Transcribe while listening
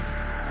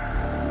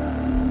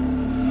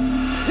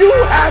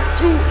have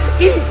to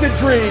eat the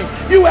dream.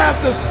 You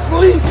have to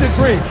sleep the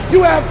dream.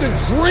 You have to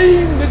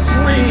dream the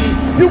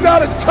dream. You got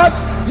to touch.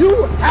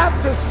 You have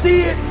to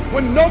see it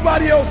when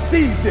nobody else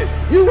sees it.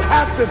 You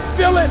have to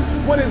feel it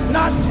when it's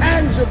not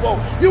tangible.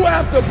 You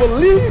have to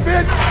believe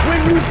it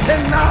when you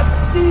cannot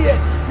see it.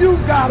 You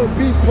got to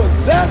be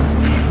possessed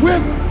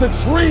with the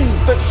dream.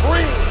 The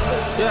dream.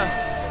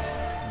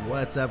 Yeah.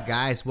 What's up,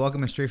 guys?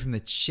 Welcome straight from the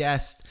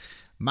chest.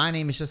 My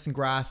name is Justin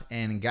Groth,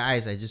 and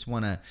guys, I just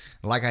want to,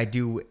 like I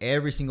do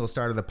every single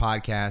start of the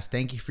podcast,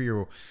 thank you for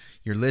your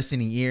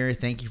listening ear.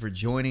 Thank you for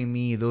joining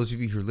me. Those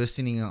of you who are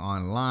listening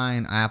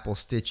online, Apple,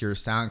 Stitcher,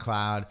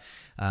 SoundCloud,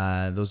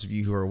 those of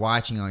you who are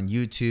watching on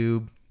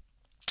YouTube,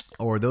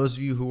 or those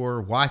of you who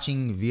are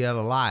watching via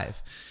the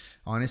live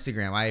on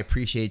Instagram, I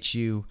appreciate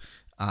you.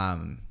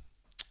 If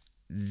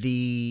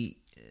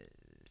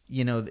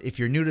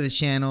you're new to the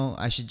channel,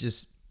 I should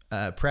just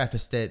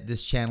preface that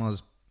this channel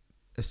is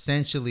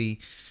essentially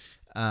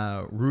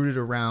rooted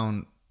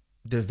around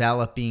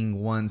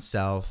developing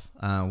oneself.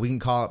 We can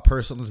call it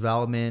personal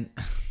development.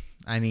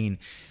 I mean,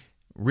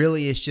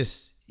 really, it's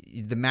just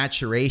the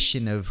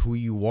maturation of who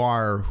you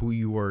are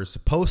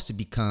supposed to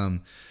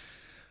become.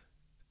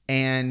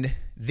 And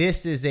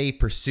this is a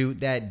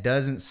pursuit that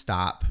doesn't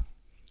stop.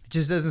 It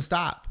just doesn't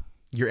stop.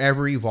 You're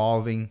ever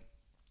evolving.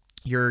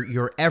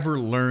 You're ever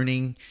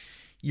learning.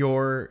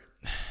 You're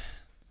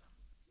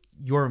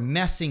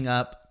messing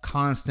up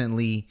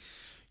constantly.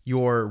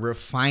 You're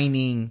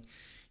refining.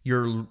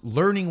 You're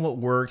learning what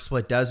works,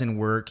 what doesn't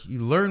work.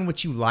 You learn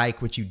what you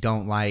like, what you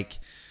don't like.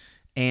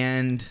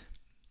 And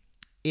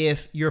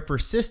if you're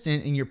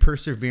persistent and you're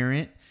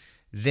perseverant,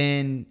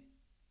 then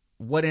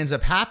what ends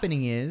up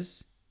happening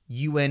is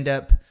you end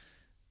up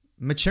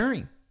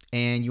maturing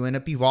and you end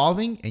up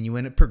evolving and you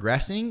end up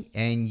progressing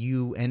and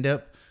you end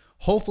up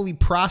hopefully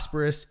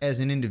prosperous as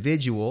an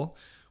individual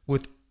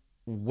with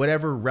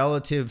whatever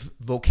relative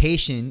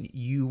vocation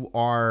you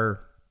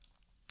are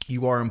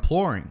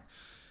imploring,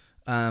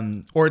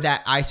 or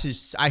that I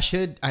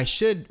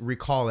should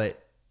recall it,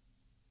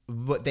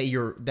 but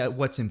that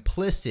what's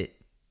implicit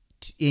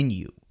in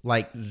you,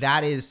 like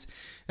that is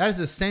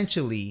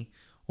essentially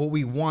what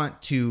we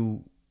want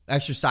to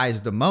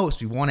exercise the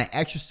most. We want to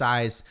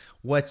exercise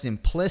what's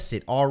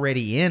implicit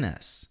already in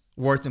us,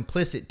 or it's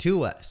implicit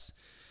to us,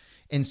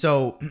 and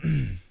so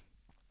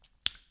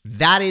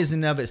that is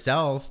in of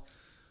itself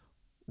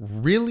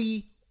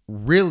really,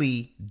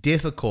 really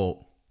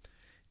difficult.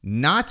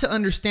 Not to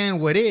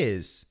understand what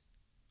is,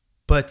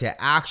 but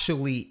to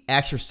actually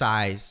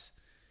exercise.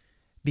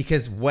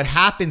 Because what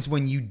happens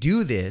when you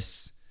do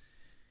this,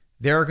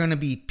 there are going to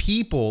be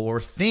people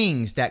or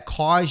things that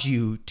cause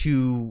you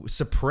to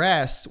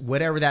suppress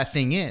whatever that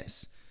thing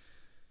is.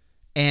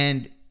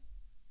 And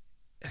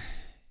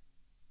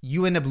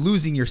you end up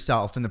losing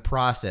yourself in the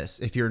process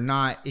if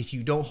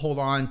you don't hold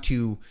on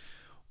to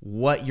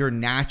what you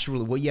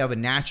have a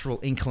natural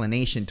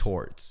inclination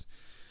towards.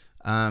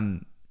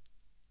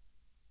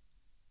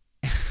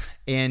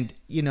 And,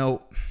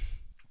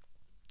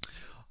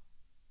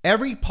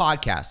 every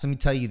podcast, let me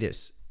tell you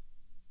this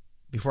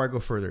before I go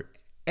further.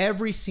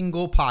 Every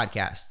single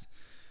podcast,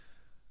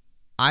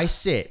 I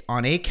sit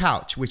on a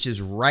couch, which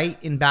is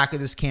right in back of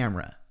this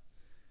camera,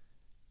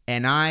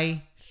 and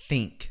I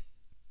think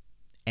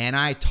and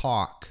I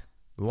talk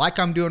like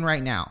I'm doing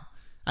right now.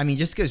 I mean,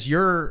 just because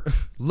you're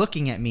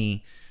looking at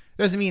me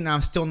doesn't mean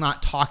I'm still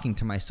not talking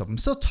to myself. I'm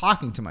still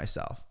talking to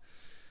myself.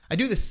 I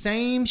do the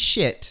same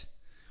shit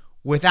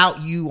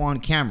without you on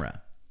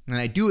camera. And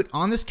I do it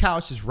on this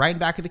couch, just right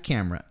back of the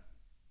camera.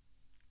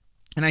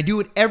 And I do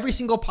it every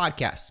single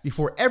podcast,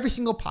 before every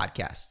single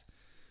podcast.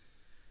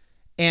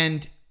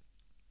 And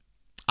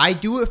I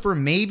do it for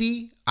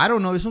maybe, I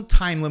don't know, there's no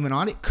time limit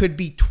on it. Could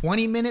be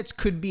 20 minutes,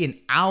 could be an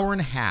hour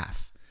and a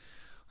half.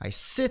 I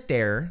sit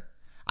there,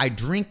 I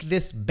drink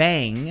this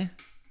Bang,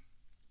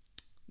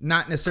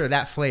 not necessarily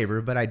that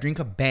flavor, but I drink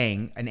a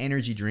Bang, an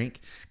energy drink,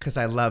 because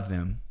I love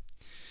them.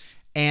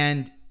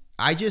 And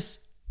I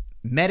just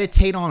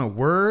meditate on a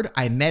word.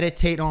 I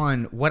meditate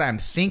on what I'm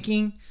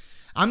thinking.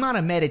 I'm not a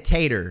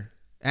meditator,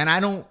 and I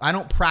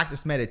don't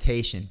practice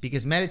meditation,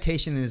 because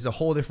meditation is a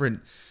whole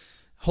different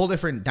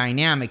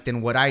dynamic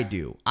than what I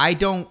do. I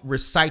don't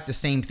recite the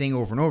same thing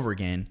over and over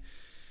again.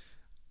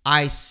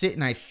 I sit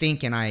and I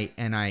think and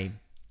I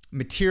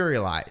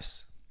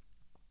materialize.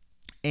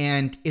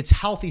 And it's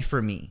healthy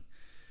for me.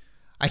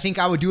 I think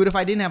I would do it if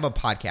I didn't have a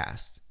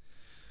podcast.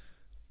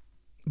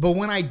 But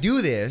when I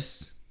do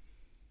this,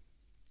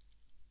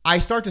 I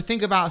start to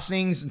think about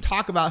things and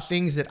talk about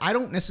things that I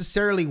don't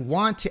necessarily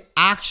want to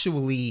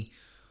actually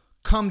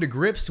come to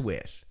grips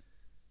with.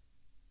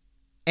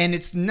 And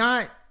it's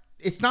not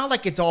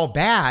like it's all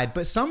bad,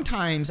 but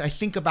sometimes I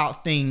think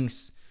about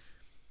things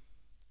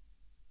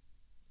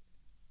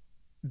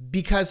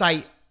because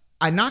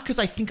not because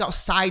I think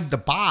outside the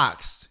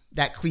box,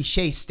 that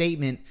cliche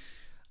statement,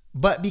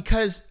 but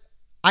because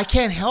I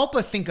can't help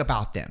but think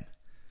about them.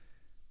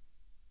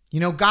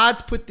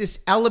 God's put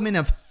this element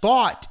of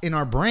thought in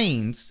our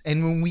brains,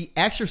 and when we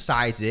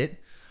exercise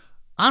it,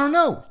 I don't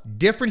know,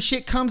 different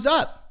shit comes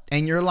up.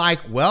 And you're like,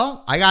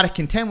 well, I got to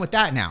contend with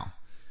that now.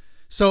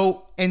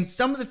 So, and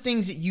some of the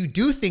things that you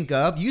do think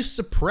of, you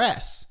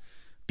suppress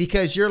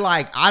because you're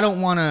like, I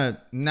don't want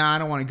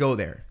to go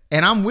there.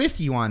 And I'm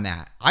with you on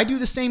that. I do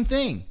the same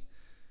thing.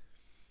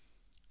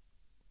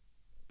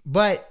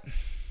 But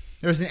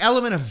there's an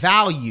element of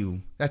value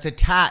that's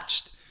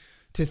attached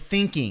to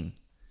thinking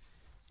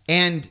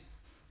and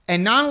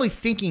not only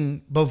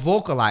thinking, but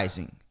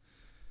vocalizing.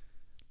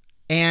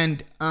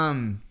 And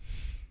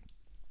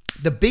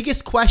the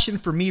biggest question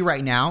for me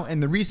right now,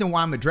 and the reason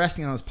why I'm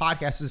addressing it on this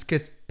podcast is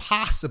because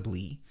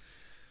possibly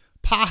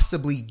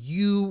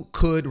you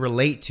could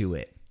relate to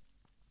it.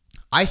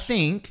 I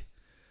think,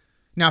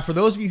 now for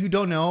those of you who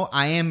don't know,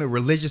 I am a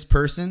religious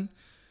person,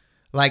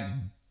 like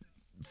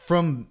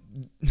from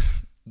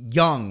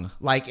young.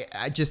 Like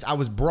I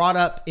was brought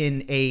up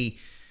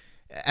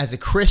as a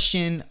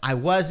Christian. I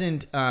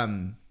wasn't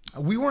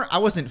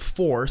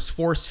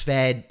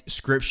force-fed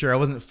scripture. I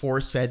wasn't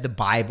force-fed the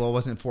Bible. I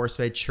wasn't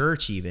force-fed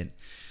church even.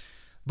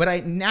 But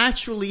I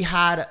naturally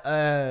had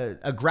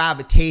a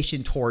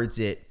gravitation towards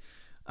it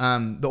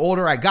the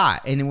older I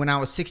got. And then when I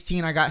was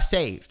 16, I got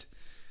saved.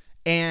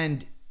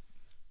 And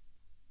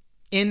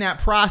in that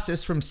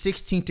process from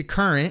 16 to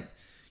current,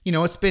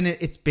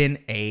 it's been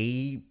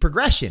a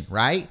progression,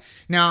 right?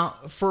 Now,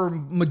 for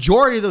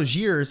majority of those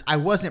years, I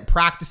wasn't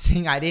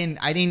practicing. I didn't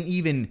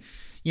even,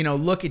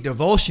 look at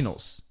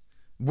devotionals,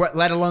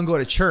 let alone go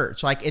to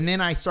church. And then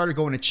I started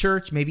going to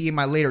church maybe in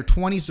my later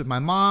 20s with my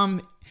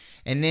mom.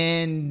 And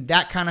then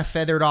that kind of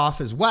feathered off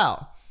as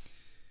well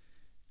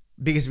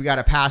because we got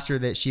a pastor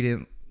that she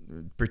didn't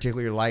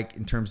particularly like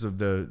in terms of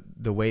the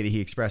way that he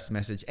expressed the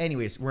message.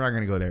 Anyways, we're not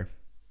going to go there.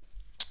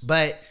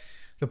 But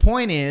the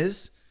point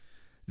is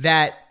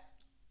that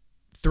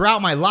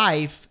throughout my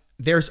life,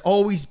 there's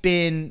always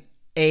been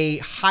a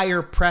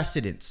higher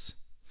precedence.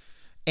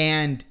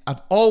 And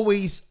I've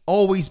always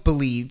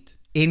believed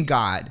in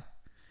God.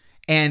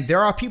 And there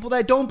are people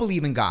that don't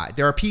believe in God.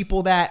 There are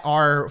people that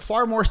are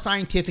far more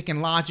scientific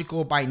and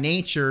logical by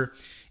nature,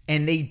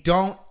 and they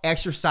don't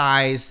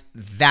exercise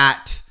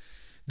that.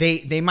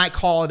 They might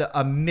call it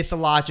a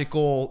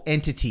mythological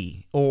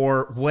entity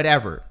or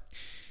whatever.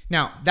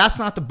 Now, that's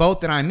not the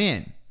boat that I'm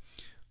in.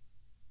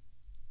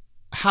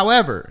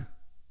 However,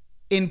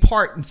 in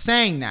part in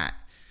saying that,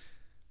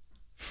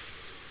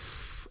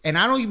 and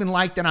I don't even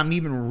like that I'm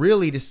even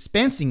really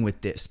dispensing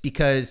with this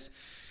because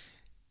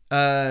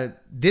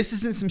this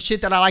isn't some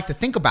shit that I like to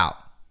think about.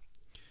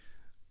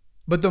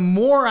 But the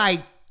more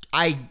I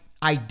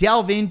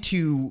delve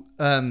into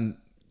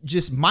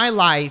just my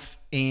life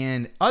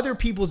and other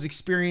people's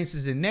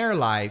experiences in their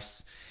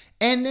lives,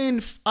 and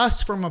then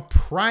us from a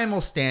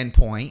primal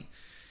standpoint,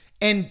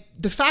 and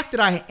the fact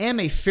that I am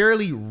a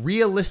fairly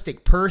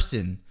realistic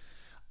person,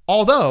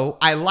 although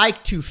I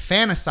like to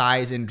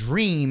fantasize and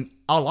dream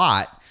a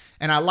lot,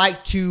 and I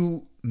like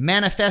to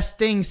manifest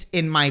things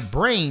in my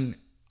brain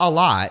a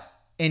lot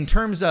in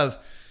terms of,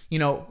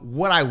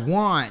 what I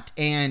want.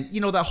 And,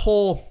 that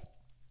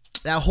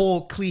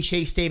whole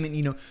cliche statement,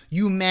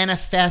 you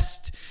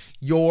manifest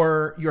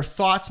your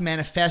thoughts,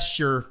 manifest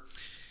your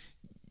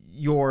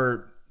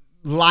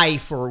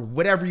life or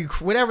whatever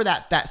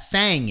that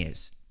saying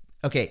is.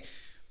 Okay.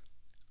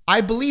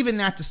 I believe in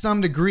that to some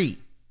degree,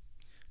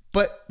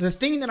 but the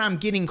thing that I'm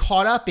getting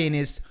caught up in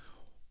is,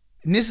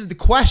 and this is the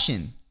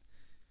question,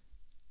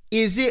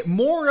 is it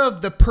more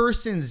of the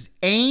person's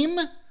aim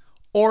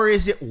or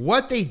is it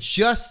what they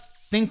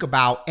just think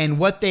about and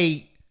what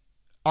they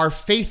are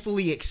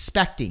faithfully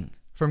expecting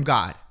from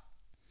God?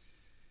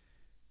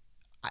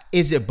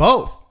 Is it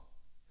both?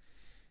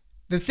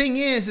 The thing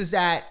is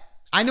that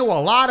I know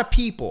a lot of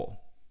people,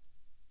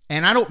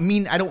 and I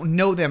don't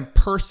know them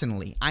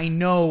personally. I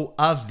know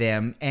of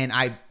them, and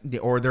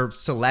or they're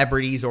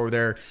celebrities, or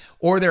they're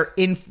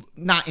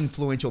not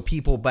influential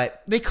people,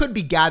 but they could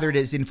be gathered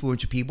as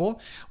influential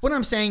people. What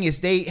I'm saying is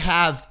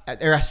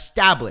they're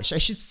established. I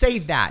should say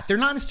that they're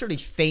not necessarily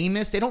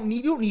famous. You don't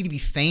need to be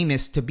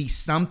famous to be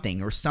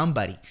something or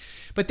somebody,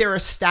 but they're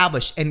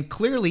established. And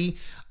clearly,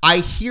 I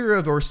hear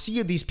of or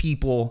see of these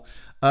people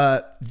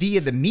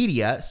via the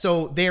media,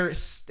 so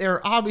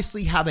they're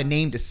obviously have a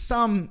name to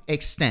some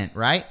extent,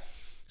 right?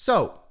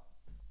 So,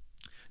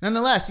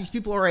 nonetheless, these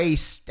people are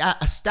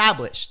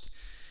established.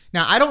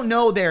 Now, I don't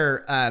know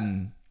their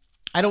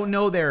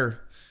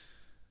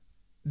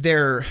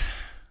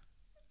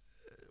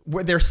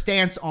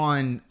stance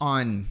on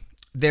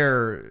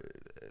their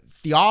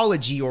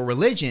theology or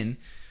religion,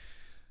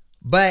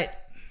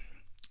 but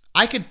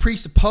I could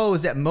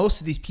presuppose that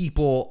most of these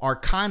people are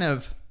kind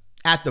of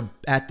at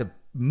the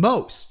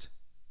most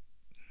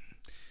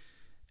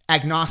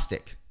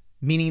agnostic,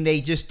 meaning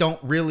they just don't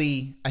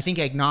really, I think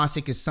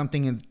agnostic is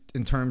something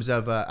in terms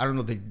of, I don't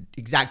know the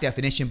exact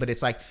definition, but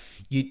it's like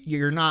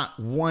you're not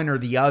one or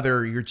the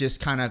other. You're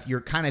just kind of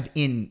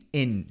in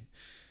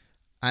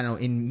I don't know,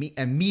 in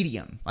a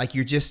medium. Like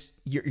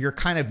you're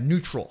kind of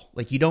neutral.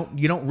 Like you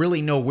don't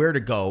really know where to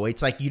go.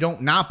 It's like you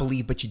don't not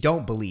believe, but you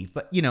don't believe.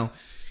 But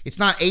it's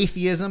not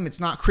atheism. It's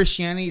not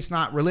Christianity. It's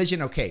not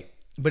religion. Okay.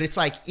 But it's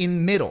like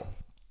in middle.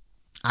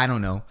 I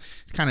don't know.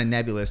 It's kind of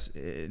nebulous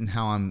in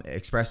how I'm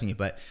expressing it,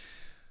 but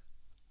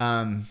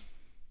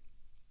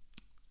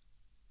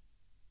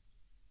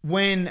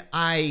when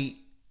I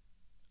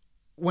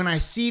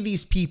see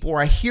these people,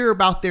 or I hear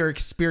about their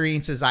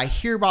experiences, I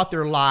hear about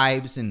their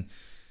lives, and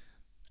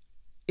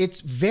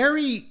it's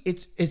very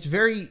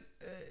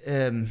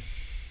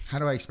how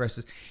do I express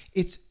this?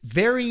 It's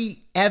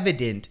very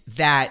evident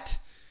that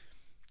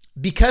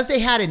because they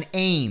had an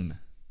aim,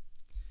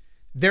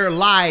 their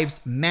lives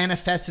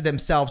manifested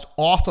themselves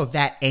off of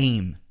that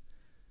aim.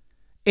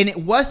 And it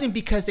wasn't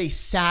because they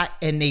sat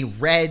and they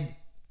read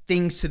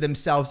things to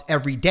themselves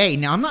every day.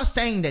 Now, I'm not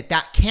saying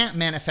that can't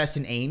manifest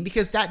an aim,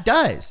 because that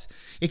does.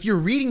 If you're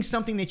reading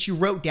something that you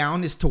wrote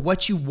down as to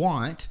what you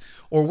want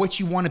or what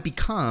you want to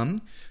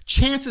become,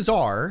 chances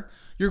are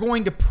you're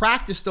going to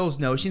practice those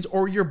notions,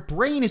 or your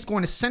brain is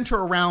going to center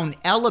around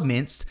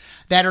elements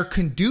that are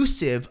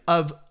conducive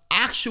of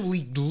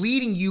actually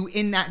leading you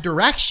in that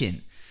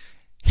direction.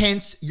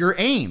 Hence your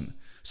aim.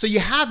 So you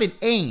have an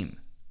aim,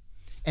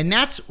 and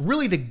that's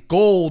really the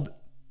gold.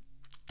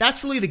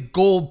 That's really the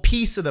gold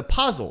piece of the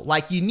puzzle.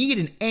 Like, you need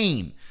an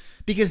aim,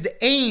 because the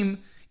aim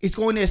is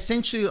going to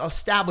essentially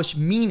establish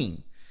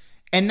meaning.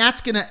 And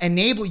that's going to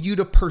enable you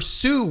to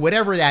pursue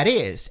whatever that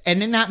is. And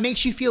then that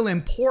makes you feel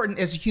important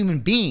as a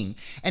human being.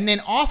 And then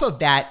off of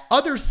that,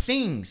 other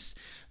things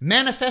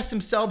manifest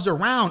themselves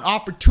around,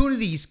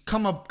 opportunities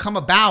come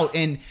about,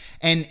 and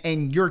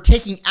you're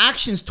taking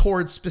actions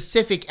towards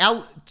specific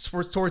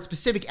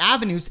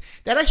avenues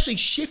that actually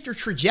shift your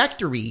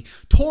trajectory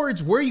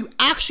towards where you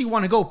actually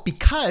want to go,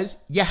 because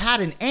you had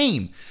an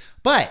aim.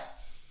 But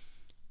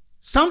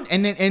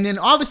and then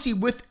obviously,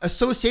 with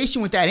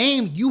association with that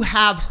aim, you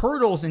have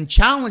hurdles and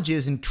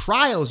challenges and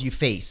trials you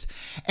face.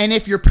 And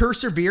if you're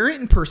perseverant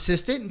and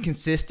persistent and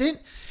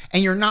consistent,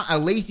 and you're not a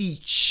lazy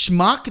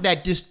schmuck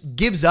that just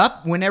gives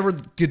up whenever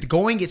the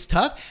going gets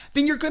tough,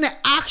 then you're gonna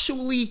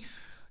actually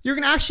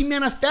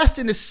manifest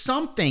into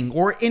something,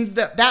 or in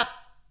that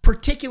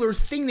particular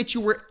thing that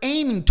you were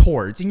aiming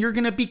towards, and you're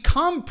going to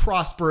become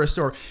prosperous,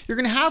 or you're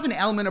going to have an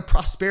element of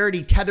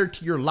prosperity tethered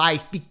to your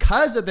life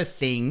because of the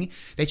thing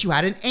that you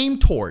had an aim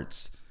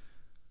towards.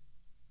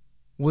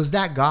 Was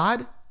that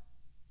God?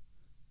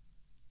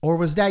 Or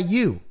was that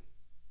you?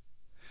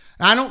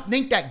 I don't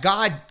think that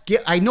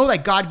I know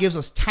that God gives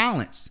us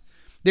talents.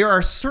 There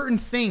are certain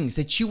things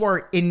that you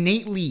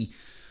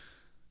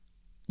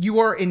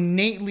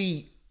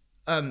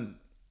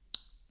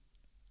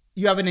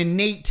have an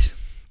innate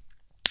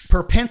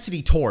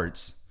propensity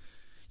towards.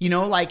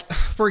 Like,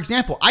 for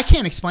example, I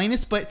can't explain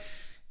this, but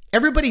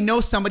everybody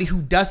knows somebody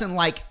who doesn't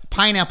like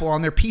pineapple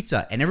on their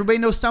pizza, and everybody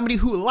knows somebody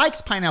who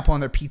likes pineapple on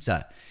their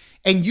pizza.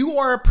 And you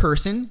are a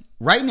person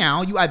right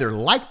now, you either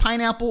like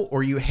pineapple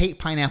or you hate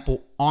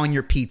pineapple on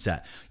your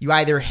pizza. You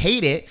either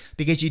hate it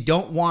because you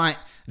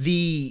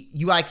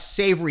like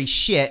savory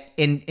shit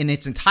in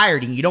its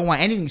entirety. You don't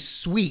want anything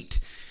sweet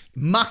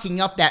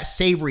mucking up that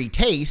savory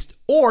taste,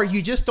 or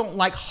you just don't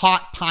like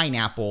hot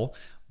pineapple.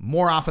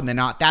 More often than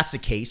not, that's the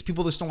case.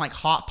 People just don't like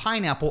hot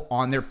pineapple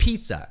on their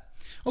pizza.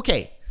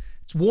 Okay,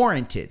 it's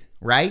warranted,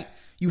 right?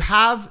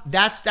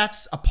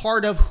 That's a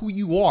part of who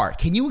you are.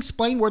 Can you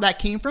explain where that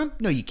came from?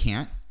 No, you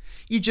can't.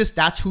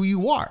 That's who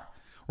you are,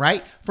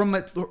 right?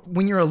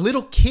 When you're a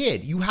little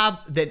kid, you have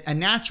a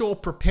natural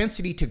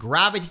propensity to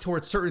gravitate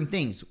towards certain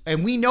things.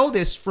 And we know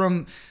this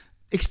from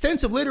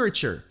extensive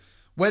literature,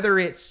 whether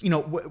it's,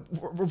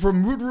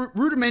 from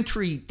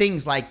rudimentary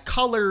things like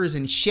colors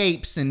and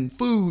shapes and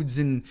foods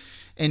and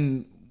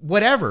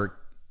whatever.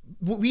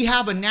 We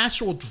have a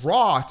natural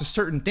draw to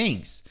certain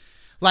things.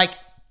 Like,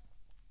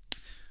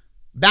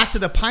 back to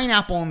the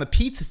pineapple on the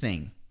pizza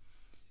thing.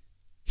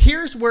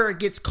 Here's where it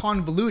gets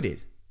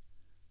convoluted.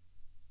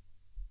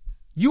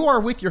 You are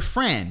with your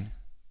friend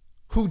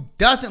who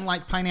doesn't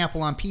like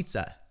pineapple on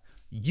pizza.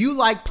 You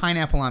like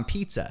pineapple on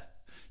pizza.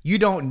 You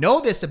don't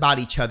know this about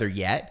each other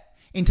yet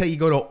until you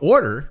go to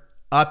order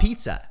a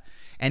pizza.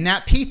 And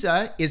that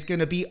pizza is going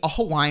to be a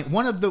Hawaiian.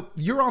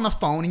 You're on the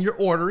phone and you're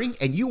ordering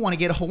and you want to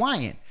get a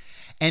Hawaiian.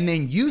 And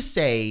then you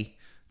say,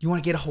 you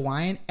want to get a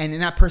Hawaiian? And then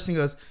that person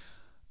goes,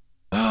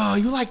 oh,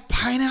 you like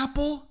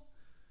pineapple?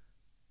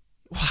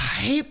 Well, I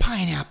hate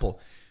pineapple.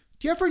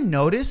 Do you ever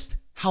notice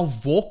how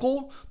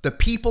vocal the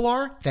people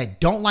are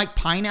that don't like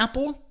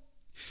pineapple?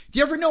 Do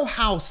you ever know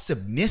how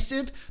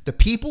submissive the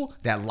people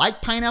that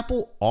like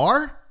pineapple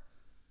are?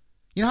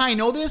 You know how I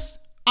know this?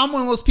 I'm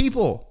one of those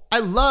people.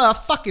 I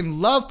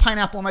fucking love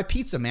pineapple on my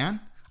pizza, man.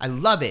 I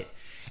love it.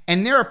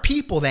 And there are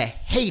people that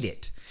hate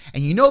it.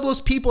 And you know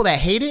those people that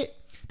hate it?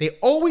 They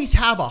always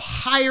have a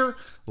higher,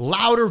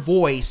 louder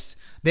voice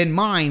than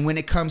mine when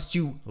it comes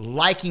to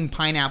liking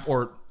pineapple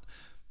or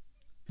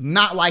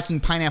not liking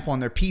pineapple on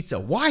their pizza.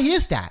 Why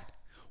is that?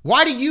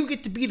 Why do you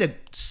get to be the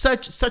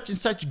such and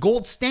such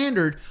gold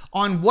standard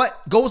on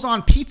what goes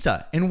on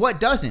pizza and what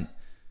doesn't?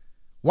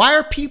 Why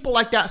are people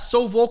like that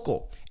so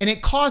vocal? And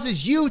it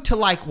causes you to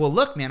well,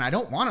 look, man, I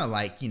don't want to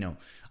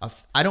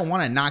I don't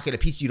want to not get a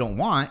pizza you don't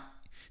want.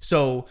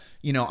 So,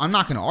 I'm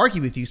not going to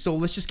argue with you. So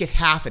let's just get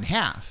half and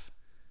half.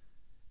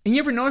 And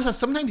you ever notice how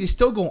sometimes they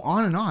still go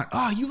on and on?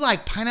 Oh, you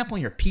like pineapple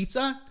on your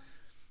pizza?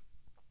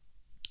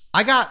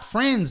 I got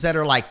friends that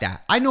are like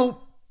that. I know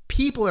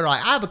people that are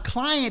like, I have a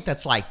client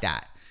that's like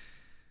that.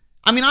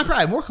 I mean, I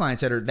probably have more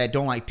clients that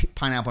don't like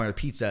pineapple on their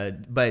pizza,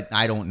 but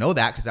I don't know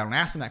that because I don't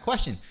ask them that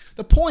question.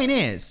 The point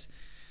is,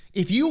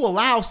 if you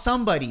allow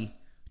somebody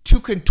to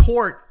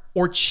contort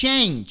or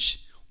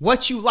change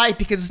what you like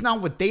because it's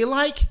not what they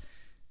like,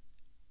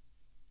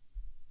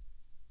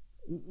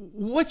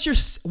 what's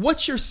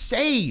your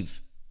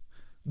save?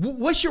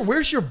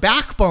 Where's your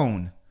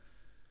backbone?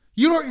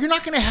 You're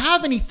not going to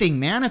have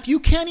anything, man. If you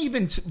can't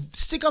even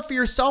stick up for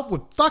yourself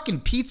with fucking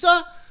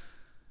pizza,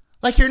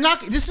 like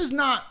this is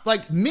not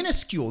like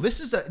minuscule. This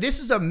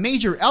is a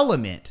major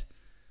element.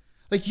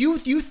 Like you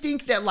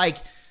think that like,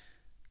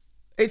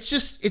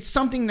 it's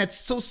something that's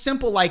so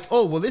simple. Like,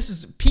 oh, well, this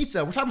is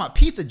pizza. We're talking about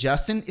pizza,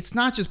 Justin. It's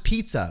not just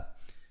pizza.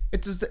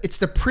 It's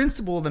the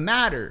principle of the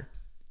matter.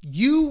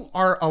 You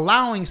are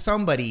allowing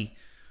somebody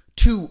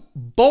to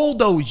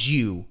bulldoze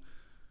you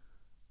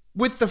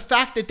with the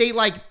fact that they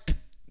like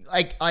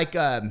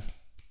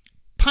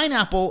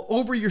pineapple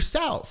over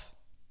yourself.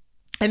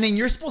 And then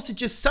you're supposed to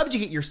just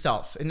subjugate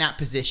yourself in that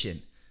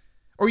position.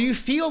 Or you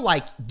feel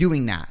like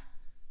doing that.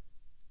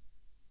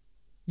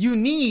 You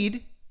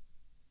need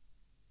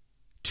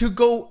to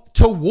go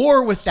to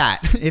war with that.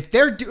 If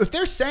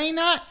they're saying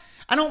that,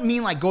 I don't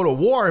mean like go to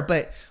war,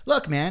 but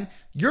look, man,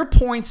 your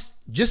point's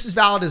just as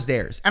valid as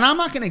theirs. And I'm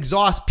not going to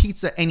exhaust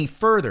pizza any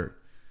further.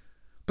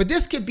 But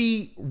this could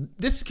be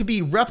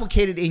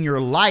replicated in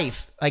your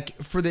life, like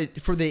for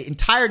the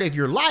entirety of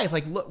your life.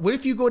 Like, look, what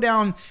if you go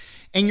down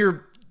and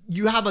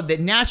you have the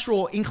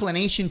natural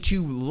inclination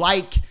to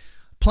like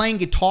playing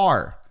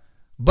guitar,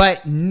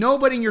 but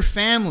nobody in your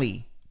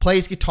family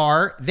plays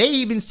guitar. They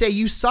even say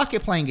you suck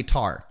at playing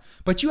guitar,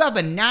 but you have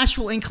a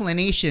natural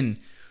inclination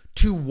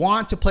to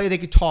want to play the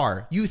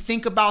guitar. You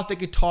think about the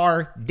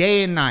guitar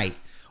day and night.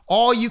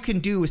 All you can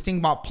do is think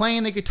about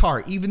playing the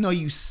guitar, even though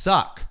you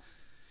suck.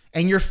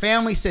 And your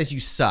family says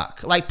you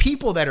suck. Like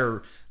people that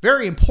are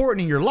very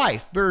important in your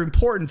life, very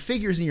important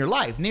figures in your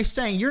life. And they're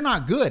saying you're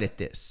not good at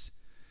this.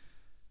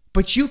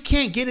 But you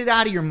can't get it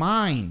out of your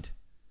mind.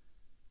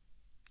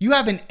 You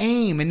have an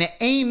aim, and the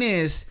aim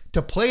is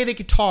to play the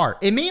guitar.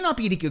 It may not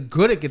be to get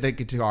good at the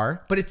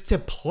guitar, but it's to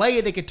play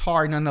the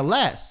guitar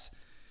nonetheless.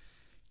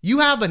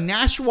 You have a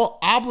natural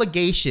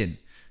obligation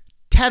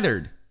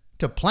tethered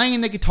to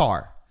playing the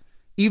guitar,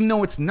 even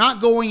though it's not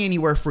going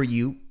anywhere for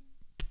you,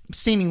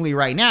 seemingly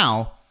right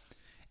now.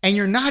 And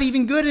you're not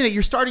even good at it.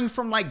 You're starting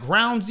from like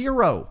ground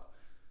zero.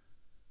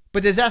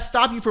 But does that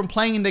stop you from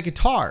playing the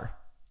guitar?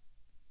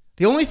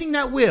 The only thing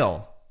that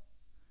will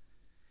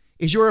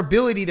is your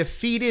ability to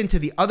feed into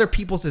the other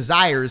people's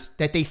desires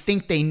that they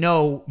think they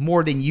know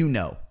more than you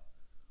know.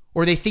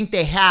 Or they think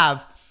they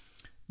have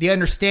the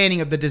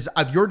understanding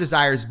of your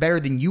desires better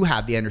than you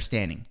have the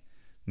understanding.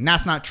 And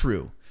that's not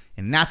true.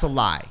 And that's a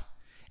lie.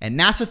 And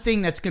that's the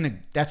thing that's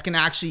gonna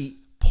actually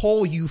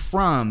pull you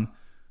from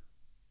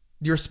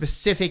your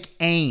specific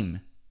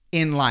aim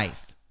in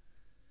life.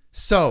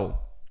 So,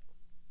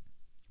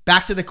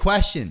 back to the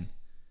question.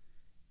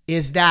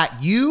 Is that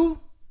you?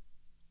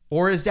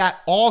 Or is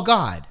that all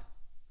God?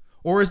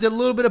 Or is it a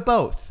little bit of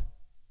both?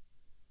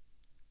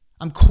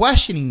 I'm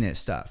questioning this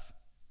stuff.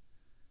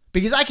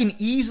 Because I can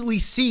easily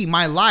see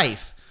my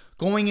life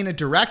going in a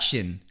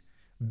direction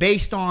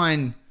based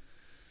on,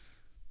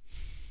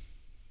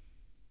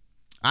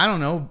 I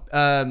don't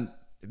know,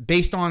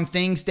 based on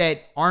things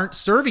that aren't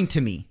serving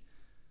to me.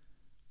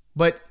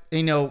 But,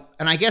 you know,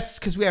 and I guess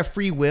because we have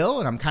free will,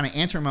 and I'm kind of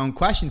answering my own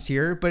questions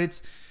here,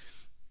 but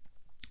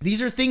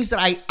these are things that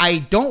I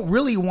don't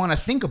really want to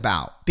think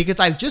about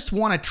because I just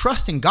want to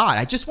trust in God.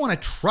 I just want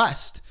to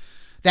trust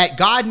that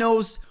God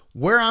knows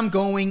where I'm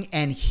going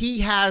and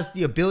He has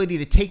the ability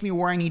to take me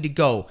where I need to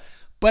go.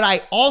 But I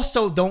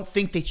also don't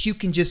think that you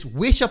can just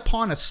wish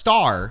upon a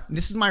star.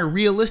 This is my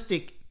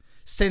realistic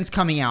sense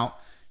coming out.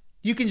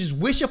 You can just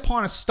wish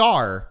upon a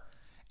star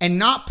and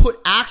not put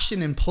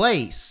action in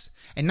place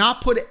and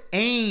not put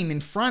aim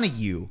in front of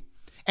you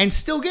and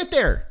still get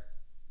there.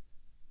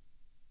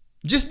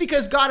 Just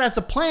because God has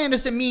a plan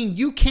doesn't mean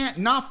you can't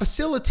not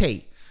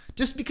facilitate.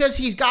 Just because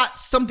He's got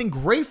something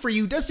great for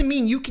you doesn't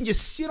mean you can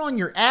just sit on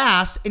your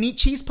ass and eat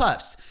cheese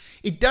puffs.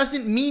 It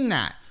doesn't mean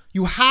that.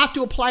 You have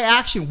to apply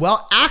action.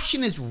 Well,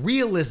 action is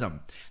realism.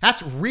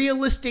 That's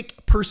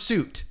realistic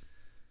pursuit.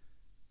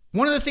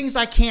 One of the things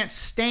I can't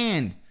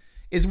stand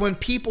is when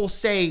people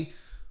say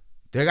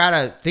they got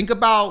to think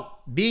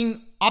about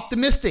being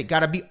optimistic, got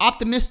to be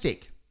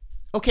optimistic.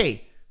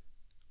 Okay,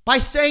 by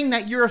saying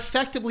that you're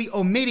effectively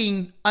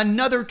omitting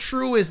another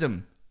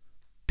truism,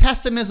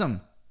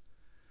 pessimism.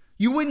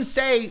 You wouldn't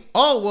say,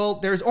 oh, well,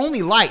 there's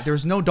only light,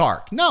 there's no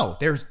dark. No,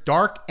 there's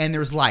dark and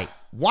there's light.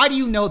 Why do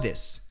you know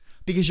this?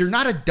 Because you're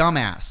not a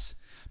dumbass.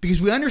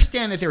 Because we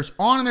understand that there's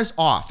on and there's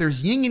off.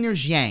 There's yin and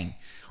there's yang.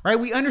 Right?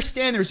 We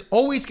understand there's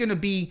always going to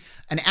be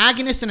an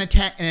agonist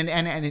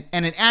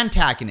and an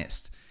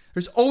antagonist.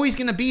 There's always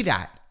going to be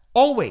that.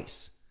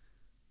 Always.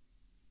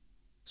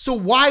 So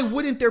why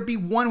wouldn't there be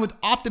one with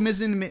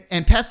optimism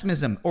and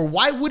pessimism? Or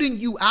why wouldn't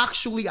you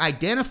actually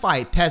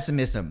identify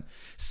pessimism?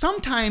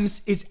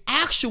 Sometimes it's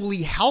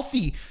actually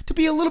healthy to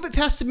be a little bit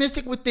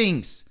pessimistic with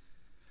things,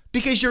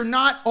 because you're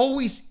not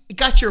always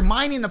got your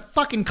mind in the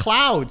fucking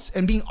clouds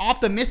and being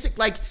optimistic,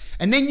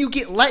 and then you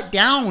get let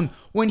down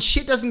when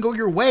shit doesn't go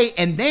your way,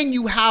 and then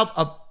you have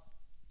a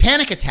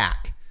panic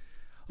attack.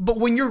 But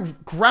when you're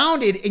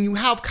grounded and you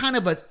have kind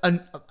of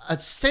a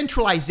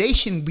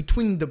centralization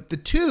between the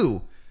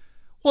two,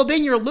 well,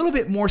 then you're a little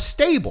bit more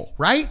stable,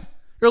 right?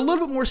 You're a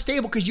little bit more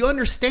stable because you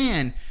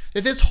understand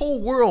that this whole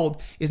world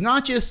is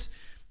not just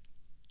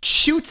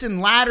chutes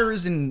and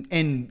ladders and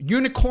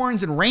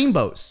unicorns and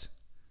rainbows.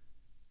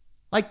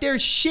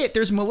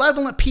 There's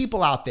malevolent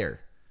people out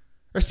there.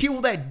 There's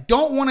people that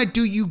don't want to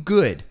do you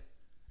good.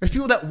 There's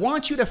people that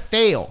want you to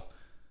fail.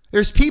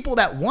 There's people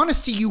that want to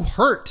see you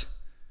hurt.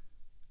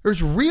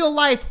 There's real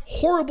life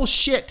horrible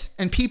shit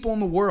and people in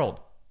the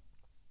world.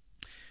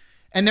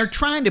 And they're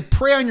trying to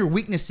prey on your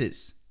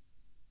weaknesses.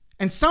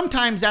 And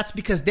sometimes that's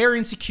because they're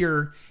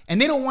insecure and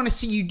they don't want to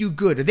see you do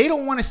good. Or they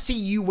don't want to see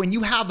you when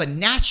you have a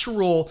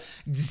natural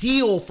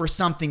zeal for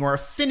something or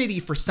affinity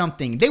for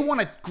something. They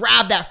want to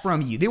grab that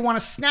from you. They want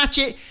to snatch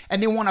it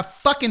and they want to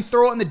fucking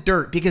throw it in the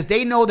dirt because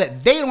they know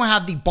that they don't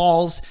have the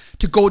balls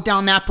to go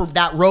down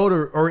that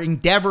road or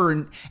endeavor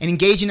and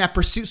engage in that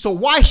pursuit. So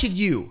why should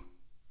you?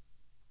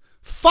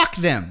 Fuck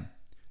them.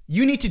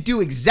 You need to do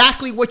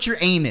exactly what your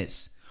aim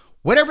is.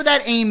 Whatever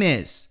that aim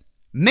is,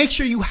 make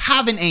sure you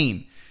have an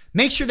aim.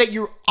 Make sure that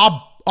you're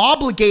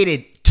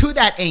obligated to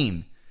that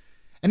aim.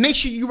 And make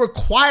sure you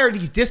acquire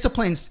these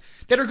disciplines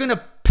that are going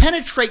to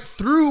penetrate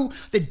through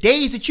the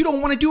days that you don't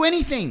want to do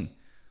anything.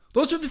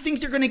 Those are the things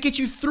that are going to get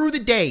you through the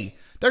day.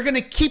 They're going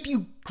to keep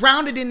you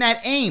grounded in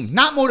that aim,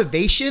 not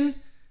motivation.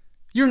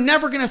 You're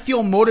never going to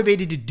feel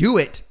motivated to do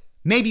it.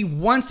 Maybe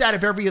once out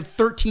of every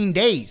 13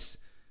 days.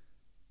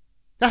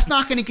 That's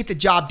not going to get the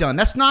job done.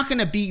 That's not going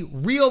to be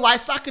real life.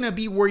 It's not going to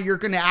be where you're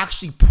going to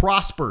actually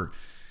prosper.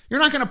 You're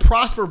not going to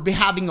prosper by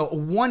having a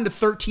 1 to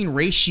 13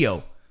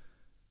 ratio.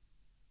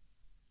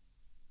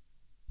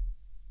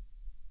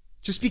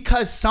 Just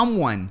because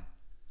someone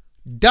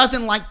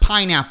doesn't like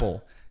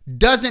pineapple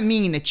doesn't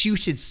mean that you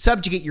should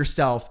subjugate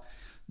yourself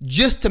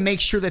just to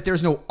make sure that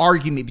there's no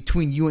argument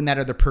between you and that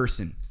other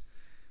person.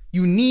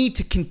 You need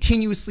to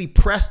continuously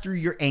press through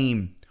your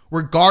aim,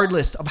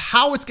 regardless of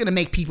how it's going to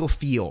make people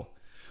feel.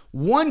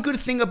 One good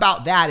thing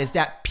about that is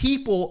that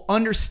people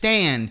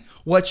understand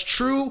what's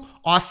true,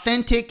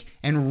 authentic,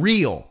 and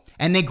real,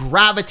 and they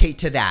gravitate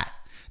to that.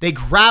 They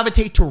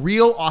gravitate to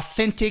real,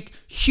 authentic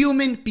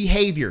human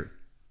behavior.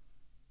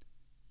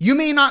 You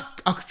may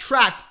not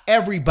attract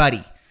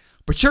everybody,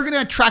 but you're going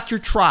to attract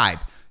your tribe.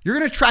 You're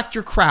going to attract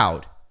your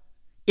crowd.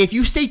 If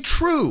you stay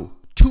true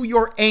to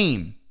your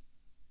aim.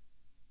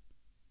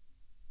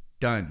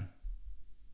 Done.